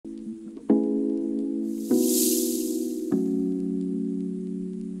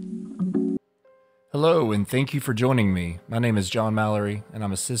Hello, and thank you for joining me. My name is John Mallory, and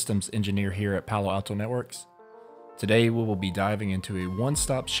I'm a systems engineer here at Palo Alto Networks. Today, we will be diving into a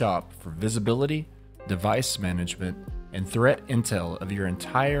one-stop shop for visibility, device management, and threat intel of your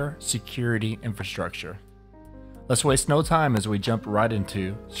entire security infrastructure. Let's waste no time as we jump right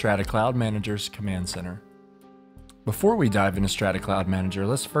into Strata Cloud Manager's Command Center. Before we dive into Strata Cloud Manager,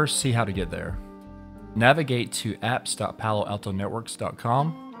 let's first see how to get there. Navigate to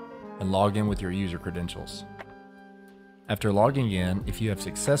apps.paloaltonetworks.com and log in with your user credentials. After logging in, if you have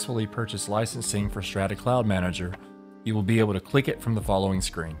successfully purchased licensing for Strata Cloud Manager, you will be able to click it from the following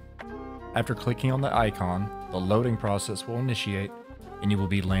screen. After clicking on the icon, the loading process will initiate and you will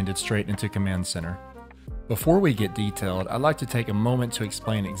be landed straight into Command Center. Before we get detailed, I'd like to take a moment to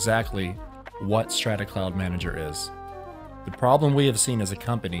explain exactly what Strata Cloud Manager is. The problem we have seen as a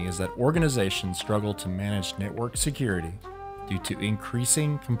company is that organizations struggle to manage network security due to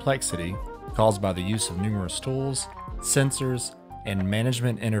increasing complexity caused by the use of numerous tools, sensors, and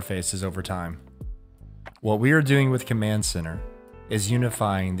management interfaces over time. What we are doing with Command Center is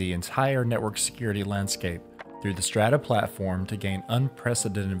unifying the entire network security landscape through the Strata platform to gain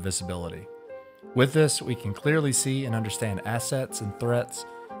unprecedented visibility. With this, we can clearly see and understand assets and threats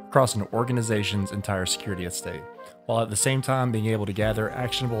across an organization's entire security estate, while at the same time being able to gather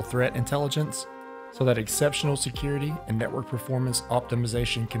actionable threat intelligence so that exceptional security and network performance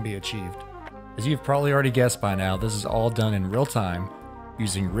optimization can be achieved. As you've probably already guessed by now, this is all done in real time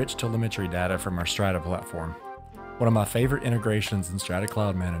using rich telemetry data from our Strata platform. One of my favorite integrations in Strata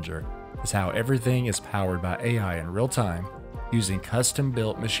Cloud Manager is how everything is powered by AI in real time using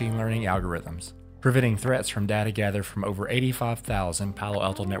custom-built machine learning algorithms, preventing threats from data gathered from over 85,000 Palo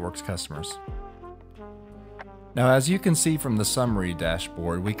Alto Networks customers. Now, as you can see from the summary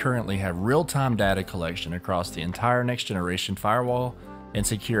dashboard, we currently have real-time data collection across the entire next-generation firewall and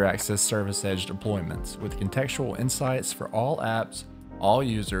secure access service edge deployments with contextual insights for all apps, all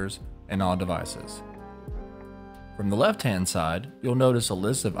users, and all devices. From the left-hand side, you'll notice a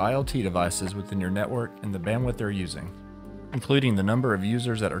list of IoT devices within your network and the bandwidth they're using, including the number of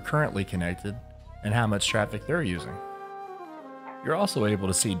users that are currently connected and how much traffic they're using. You're also able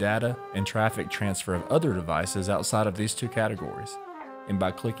to see data and traffic transfer of other devices outside of these two categories, and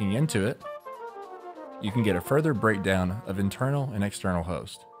by clicking into it, you can get a further breakdown of internal and external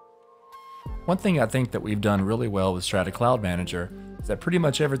hosts. One thing I think that we've done really well with Strata Cloud Manager is that pretty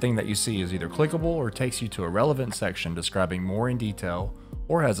much everything that you see is either clickable or takes you to a relevant section describing more in detail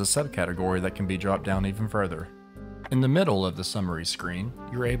or has a subcategory that can be dropped down even further. In the middle of the summary screen,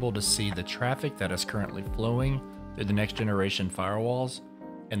 you're able to see the traffic that is currently flowing through the next generation firewalls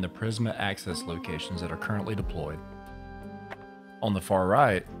and the Prisma access locations that are currently deployed. On the far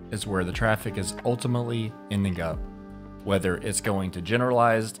right is where the traffic is ultimately ending up, whether it's going to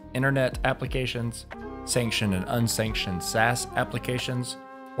generalized internet applications, sanctioned and unsanctioned SaaS applications,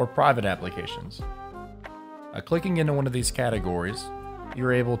 or private applications. By clicking into one of these categories,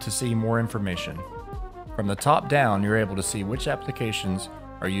 you're able to see more information. From the top down, you're able to see which applications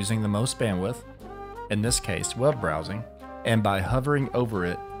are using the most bandwidth, in this case web browsing, and by hovering over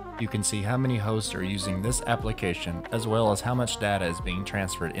it, you can see how many hosts are using this application as well as how much data is being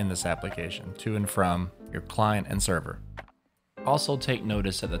transferred in this application to and from your client and server. Also take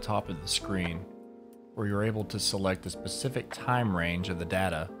notice at the top of the screen where you're able to select a specific time range of the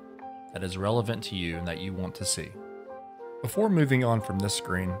data that is relevant to you and that you want to see. Before moving on from this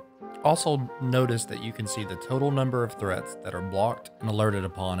screen, also notice that you can see the total number of threats that are blocked and alerted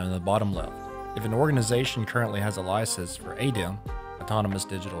upon in the bottom left. If an organization currently has a license for ADEM, Autonomous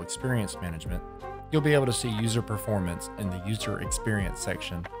Digital Experience Management, you'll be able to see user performance in the user experience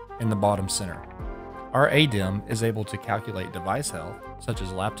section in the bottom center. Our ADEM is able to calculate device health, such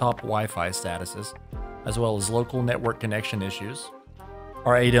as laptop Wi-Fi statuses, as well as local network connection issues.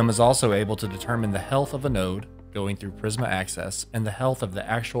 Our ADEM is also able to determine the health of a node going through Prisma Access and the health of the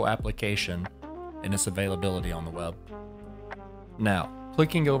actual application and its availability on the web. Now,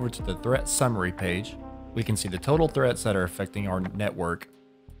 clicking over to the threat summary page, we can see the total threats that are affecting our network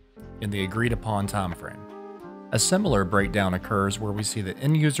in the agreed upon time frame. A similar breakdown occurs where we see the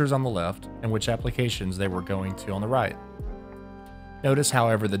end users on the left and which applications they were going to on the right. Notice,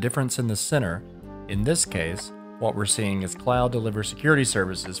 however, the difference in the center. In this case, what we're seeing is cloud deliver security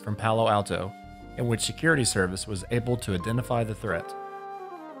services from Palo Alto, in which security service was able to identify the threat.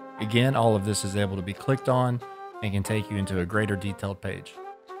 Again, all of this is able to be clicked on and can take you into a greater detailed page.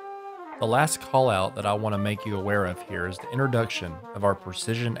 The last call out that I want to make you aware of here is the introduction of our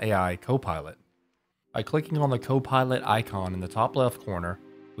Precision AI Copilot. By clicking on the Copilot icon in the top left corner,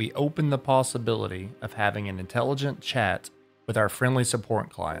 we open the possibility of having an intelligent chat with our friendly support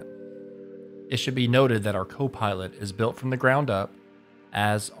client. It should be noted that our Copilot is built from the ground up,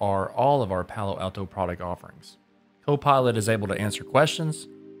 as are all of our Palo Alto product offerings. Copilot is able to answer questions,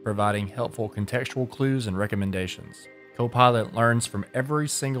 providing helpful contextual clues and recommendations. Copilot learns from every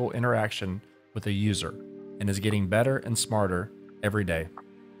single interaction with a user and is getting better and smarter every day.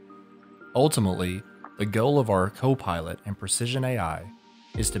 Ultimately, the goal of our Copilot and Precision AI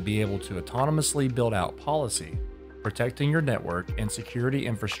is to be able to autonomously build out policy, protecting your network and security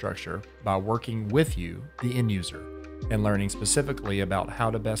infrastructure by working with you, the end user, and learning specifically about how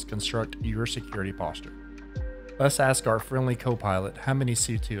to best construct your security posture. Let's ask our friendly Copilot how many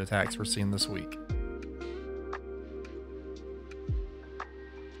C2 attacks we're seeing this week.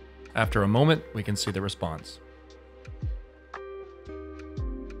 After a moment, we can see the response.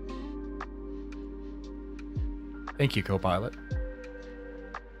 Thank you, Copilot.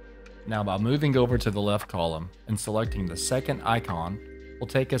 Now, by moving over to the left column and selecting the second icon, will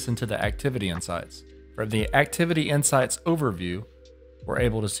take us into the Activity Insights. From the Activity Insights overview, we're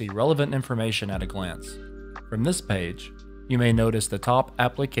able to see relevant information at a glance. From this page, you may notice the top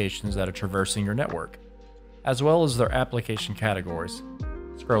applications that are traversing your network, as well as their application categories.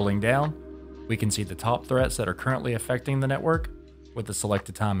 Scrolling down, we can see the top threats that are currently affecting the network with the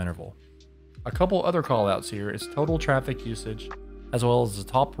selected time interval. A couple other callouts here is total traffic usage, as well as the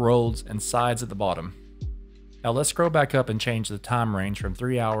top rows and sides at the bottom. Now let's scroll back up and change the time range from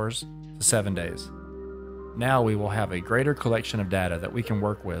 3 hours to 7 days. Now we will have a greater collection of data that we can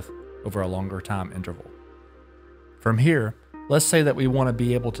work with over a longer time interval. From here, let's say that we want to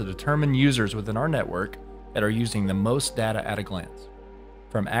be able to determine users within our network that are using the most data at a glance.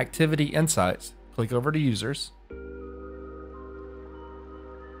 From Activity Insights, click over to Users.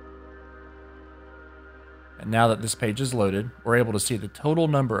 And now that this page is loaded, we're able to see the total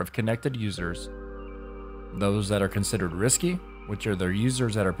number of connected users, those that are considered risky, which are their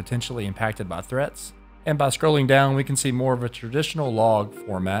users that are potentially impacted by threats. And by scrolling down, we can see more of a traditional log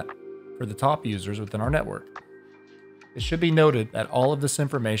format for the top users within our network. It should be noted that all of this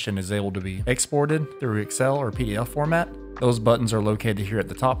information is able to be exported through Excel or PDF format. Those buttons are located here at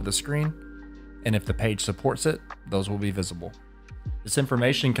the top of the screen, and if the page supports it, those will be visible. This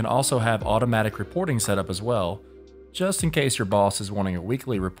information can also have automatic reporting set up as well, just in case your boss is wanting a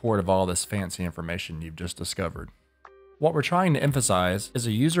weekly report of all this fancy information you've just discovered. What we're trying to emphasize is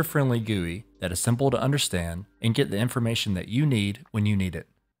a user-friendly GUI that is simple to understand and get the information that you need when you need it.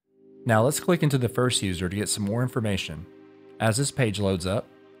 Now let's click into the first user to get some more information. As this page loads up,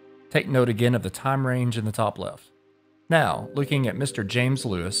 take note again of the time range in the top left. Now, looking at Mr. James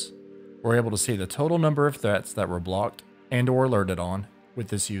Lewis, we're able to see the total number of threats that were blocked and or alerted on with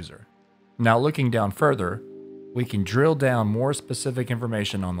this user. Now looking down further, we can drill down more specific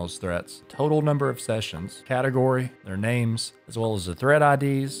information on those threats, total number of sessions, category, their names, as well as the threat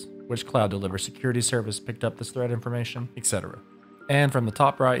IDs, which cloud delivery security service picked up this threat information, etc. And from the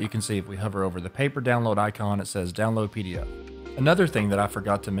top right, you can see if we hover over the paper download icon, it says download PDF. Another thing that I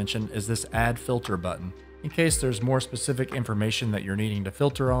forgot to mention is this add filter button, in case there's more specific information that you're needing to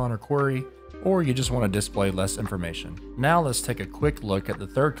filter on or query, or you just want to display less information. Now let's take a quick look at the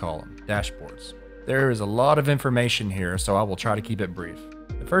third column, dashboards. There is a lot of information here, so I will try to keep it brief.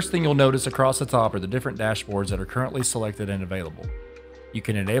 The first thing you'll notice across the top are the different dashboards that are currently selected and available. You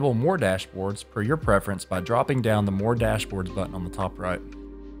can enable more dashboards per your preference by dropping down the More Dashboards button on the top right.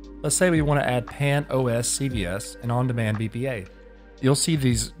 Let's say we want to add Pan OS CVS and On-Demand BPA. You'll see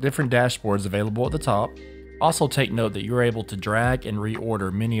these different dashboards available at the top. Also take note that you're able to drag and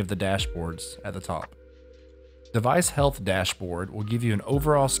reorder many of the dashboards at the top. Device Health Dashboard will give you an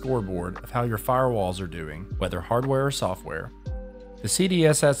overall scoreboard of how your firewalls are doing, whether hardware or software. The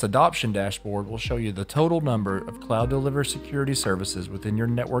CDSS Adoption Dashboard will show you the total number of cloud delivered security services within your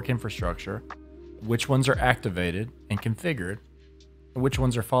network infrastructure, which ones are activated and configured, and which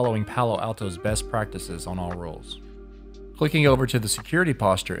ones are following Palo Alto's best practices on all roles. Clicking over to the Security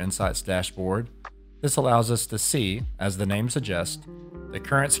Posture Insights Dashboard, this allows us to see, as the name suggests, the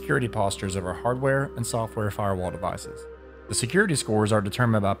current security postures of our hardware and software firewall devices. The security scores are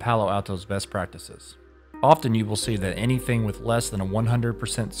determined by Palo Alto's best practices. Often you will see that anything with less than a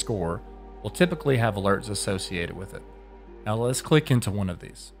 100% score will typically have alerts associated with it. Now let's click into one of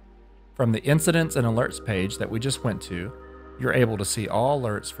these. From the Incidents and Alerts page that we just went to, you're able to see all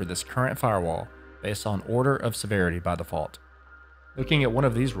alerts for this current firewall based on order of severity by default. Looking at one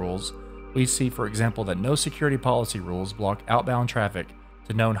of these rules, we see, for example, that no security policy rules block outbound traffic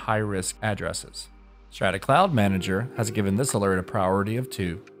to known high-risk addresses. Strata Cloud Manager has given this alert a priority of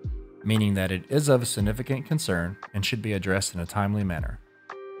 2, meaning that it is of significant concern and should be addressed in a timely manner.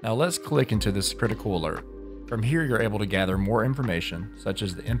 Now let's click into this critical alert. From here, you're able to gather more information, such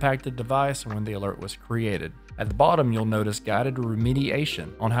as the impacted device and when the alert was created. At the bottom, you'll notice guided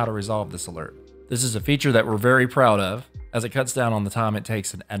remediation on how to resolve this alert. This is a feature that we're very proud of, as it cuts down on the time it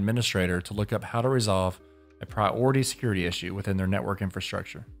takes an administrator to look up how to resolve a priority security issue within their network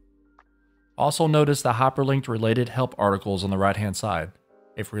infrastructure. Also notice the hyperlinked related help articles on the right-hand side.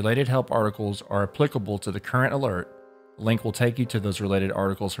 If related help articles are applicable to the current alert, the link will take you to those related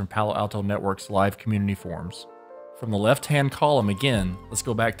articles from Palo Alto Network's live community forums. From the left-hand column again, let's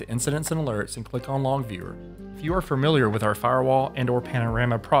go back to Incidents and Alerts and click on Log Viewer. If you are familiar with our Firewall and/or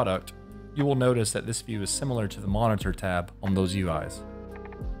Panorama product, you will notice that this view is similar to the Monitor tab on those UIs.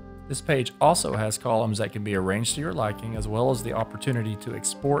 This page also has columns that can be arranged to your liking, as well as the opportunity to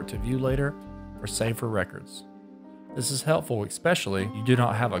export to view later or save for records. This is helpful, especially if you do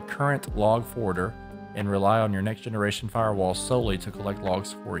not have a current log forwarder and rely on your next generation firewall solely to collect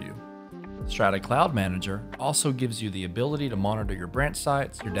logs for you. Strata Cloud Manager also gives you the ability to monitor your branch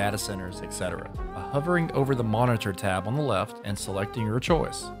sites, your data centers, etc. by hovering over the Monitor tab on the left and selecting your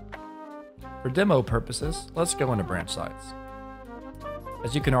choice. For demo purposes, let's go into branch sites.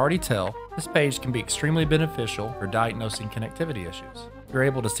 As you can already tell, this page can be extremely beneficial for diagnosing connectivity issues. You're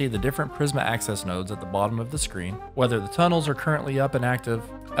able to see the different Prisma access nodes at the bottom of the screen, whether the tunnels are currently up and active,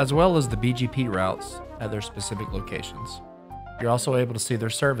 as well as the BGP routes at their specific locations. You're also able to see their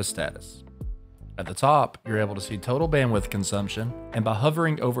service status. At the top, you're able to see total bandwidth consumption, and by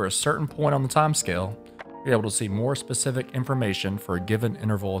hovering over a certain point on the timescale, you're able to see more specific information for a given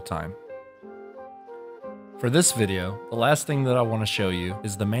interval of time. For this video, the last thing that I want to show you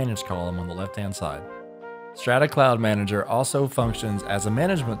is the Manage column on the left-hand side. Strata Cloud Manager also functions as a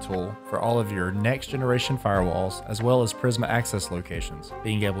management tool for all of your next-generation firewalls, as well as Prisma access locations,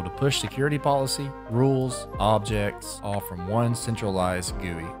 being able to push security policy, rules, objects, all from one centralized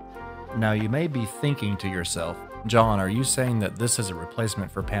GUI. Now you may be thinking to yourself, John, are you saying that this is a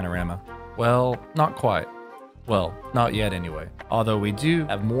replacement for Panorama? Well, not quite. Well, not yet anyway. Although we do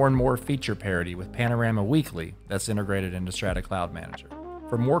have more and more feature parity with Panorama Weekly that's integrated into Strata Cloud Manager.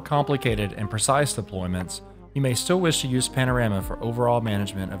 For more complicated and precise deployments, you may still wish to use Panorama for overall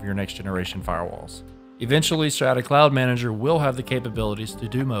management of your next generation firewalls. Eventually, Strata Cloud Manager will have the capabilities to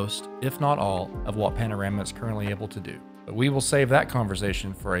do most, if not all, of what Panorama is currently able to do. But we will save that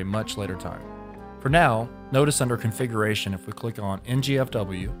conversation for a much later time. For now, notice under Configuration, if we click on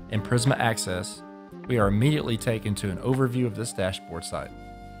NGFW and Prisma Access, we are immediately taken to an overview of this dashboard site.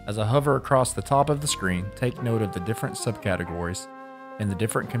 As I hover across the top of the screen, take note of the different subcategories and the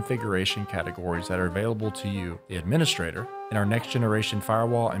different configuration categories that are available to you, the administrator, in our next generation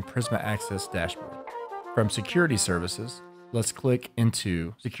firewall and Prisma Access dashboard. From Security Services, let's click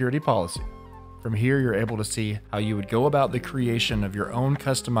into Security Policy. From here, you're able to see how you would go about the creation of your own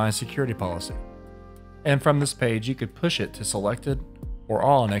customized security policy. And from this page, you could push it to selected or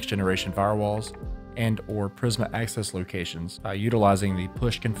all next generation firewalls and/or Prisma access locations by utilizing the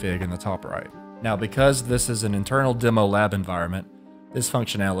push config in the top right. Now, because this is an internal demo lab environment, this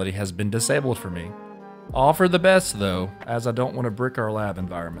functionality has been disabled for me. All for the best though, as I don't want to brick our lab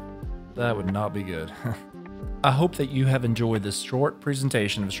environment. That would not be good. I hope that you have enjoyed this short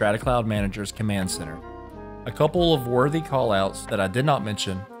presentation of Strata Cloud Manager's Command Center. A couple of worthy callouts that I did not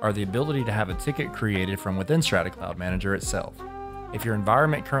mention are the ability to have a ticket created from within Strata Cloud Manager itself. If your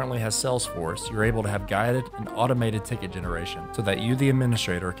environment currently has Salesforce, you're able to have guided and automated ticket generation so that you, the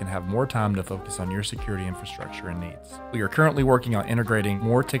administrator, can have more time to focus on your security infrastructure and needs. We are currently working on integrating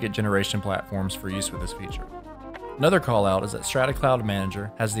more ticket generation platforms for use with this feature. Another call out is that Strata Cloud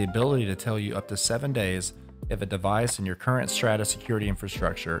Manager has the ability to tell you up to 7 days if a device in your current Strata security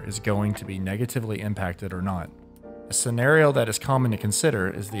infrastructure is going to be negatively impacted or not. A scenario that is common to consider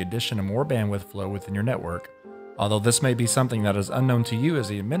is the addition of more bandwidth flow within your network. Although this may be something that is unknown to you as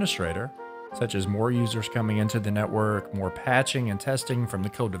the administrator, such as more users coming into the network, more patching and testing from the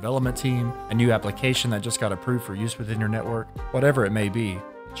code development team, a new application that just got approved for use within your network, whatever it may be,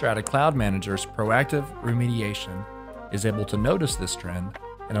 Strata Cloud Manager's proactive remediation is able to notice this trend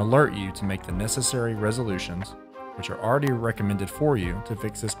and alert you to make the necessary resolutions, which are already recommended for you to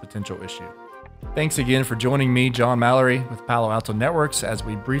fix this potential issue. Thanks again for joining me, John Mallory, with Palo Alto Networks, as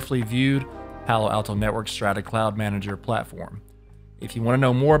we briefly viewed Palo Alto Networks Strata Cloud Manager platform. If you want to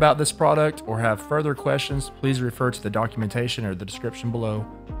know more about this product or have further questions, please refer to the documentation or the description below,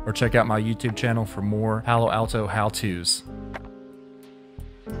 or check out my YouTube channel for more Palo Alto how-tos.